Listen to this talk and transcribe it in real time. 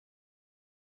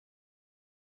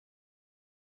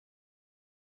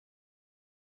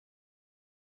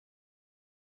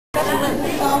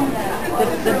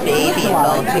The babies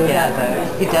all together.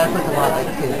 He does look a lot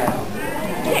like Kitten.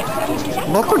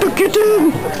 Look at the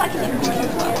kitten!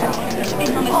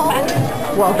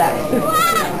 Well, that.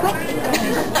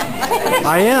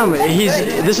 I am.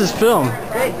 This is film.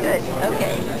 Good, good.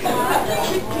 Okay.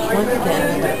 Once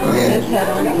again, his head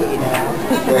on the now.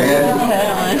 His head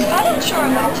on. I'm not sure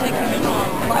I'm going to take him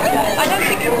like that. I don't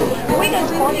think we don't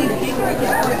do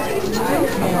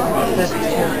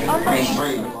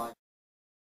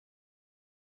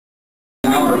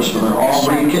numbers for their all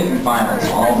breed kitten finals.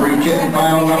 All breed kitten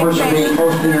final numbers are being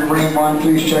posted in ring 1.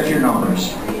 Please check your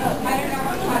numbers.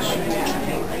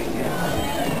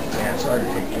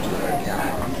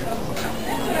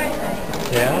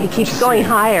 Yeah. He keeps going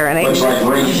higher, and looks like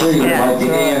ring 3 would like the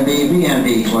A and B, B and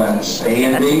B class. A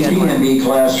and B, B and B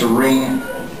class to ring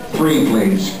 3,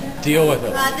 please. Deal with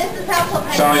it.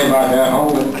 Sorry about that.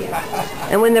 Hold it.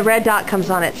 And when the red dot comes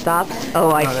on, it stops.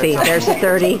 Oh, I see. There's a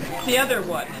 30. the other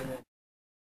one.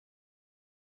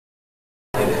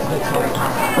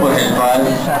 Go ahead,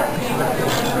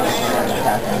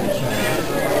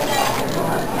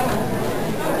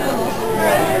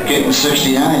 5. Kitten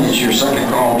 69 is your second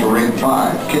call to ring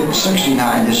 5. Kitten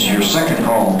 69, this is your second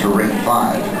call to ring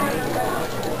 5.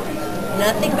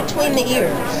 Nothing between the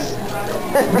ears.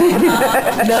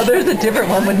 No, there's a different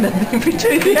one with nothing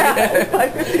between the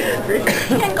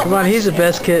ears. Come on, he's the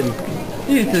best kitten.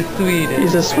 He's the sweetest.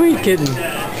 He's a sweet kitten.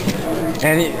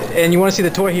 And you want to see the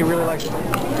toy? He really likes it.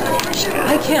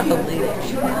 I can't believe it.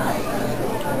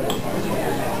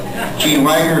 Gene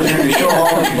Wagner, through the show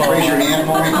hall, would you raise your hand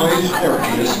for me, please? There it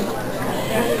is.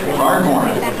 Far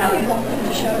corner.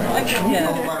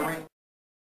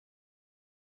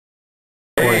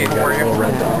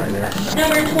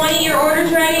 Number 20, your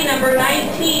order's ready. Number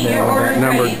 19, your order's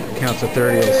number ready. Counts to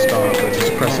 30, it'll stop, but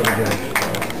just press it again.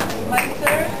 Mike,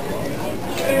 sir.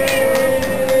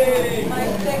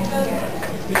 Mike, second.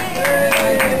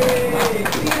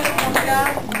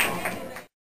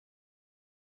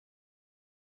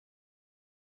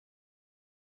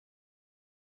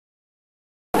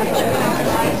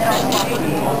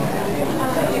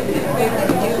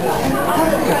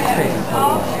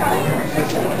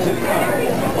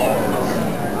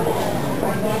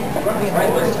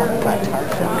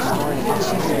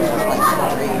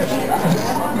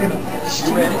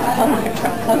 She's ready.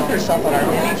 Hung herself on our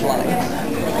mini flight.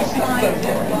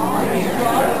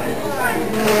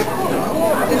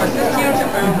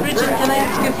 Bridget, can I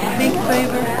ask a big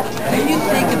favor? Can you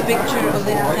take a picture of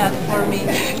this cat for me?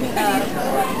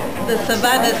 The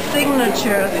Savannah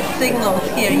signature signals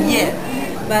here, yes.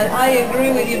 But I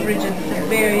agree with you, Bridget. It's a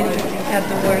very interesting cat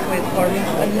to work with for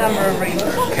a number of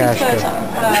reasons. Kashka.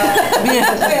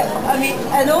 I mean,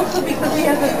 and also because he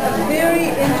has a very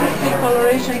interesting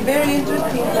coloration, very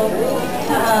interesting color.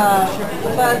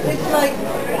 But it's like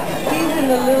he's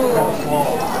in a little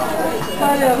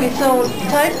part of his own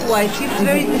type-wise. He's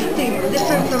very distinct,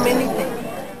 different from anything.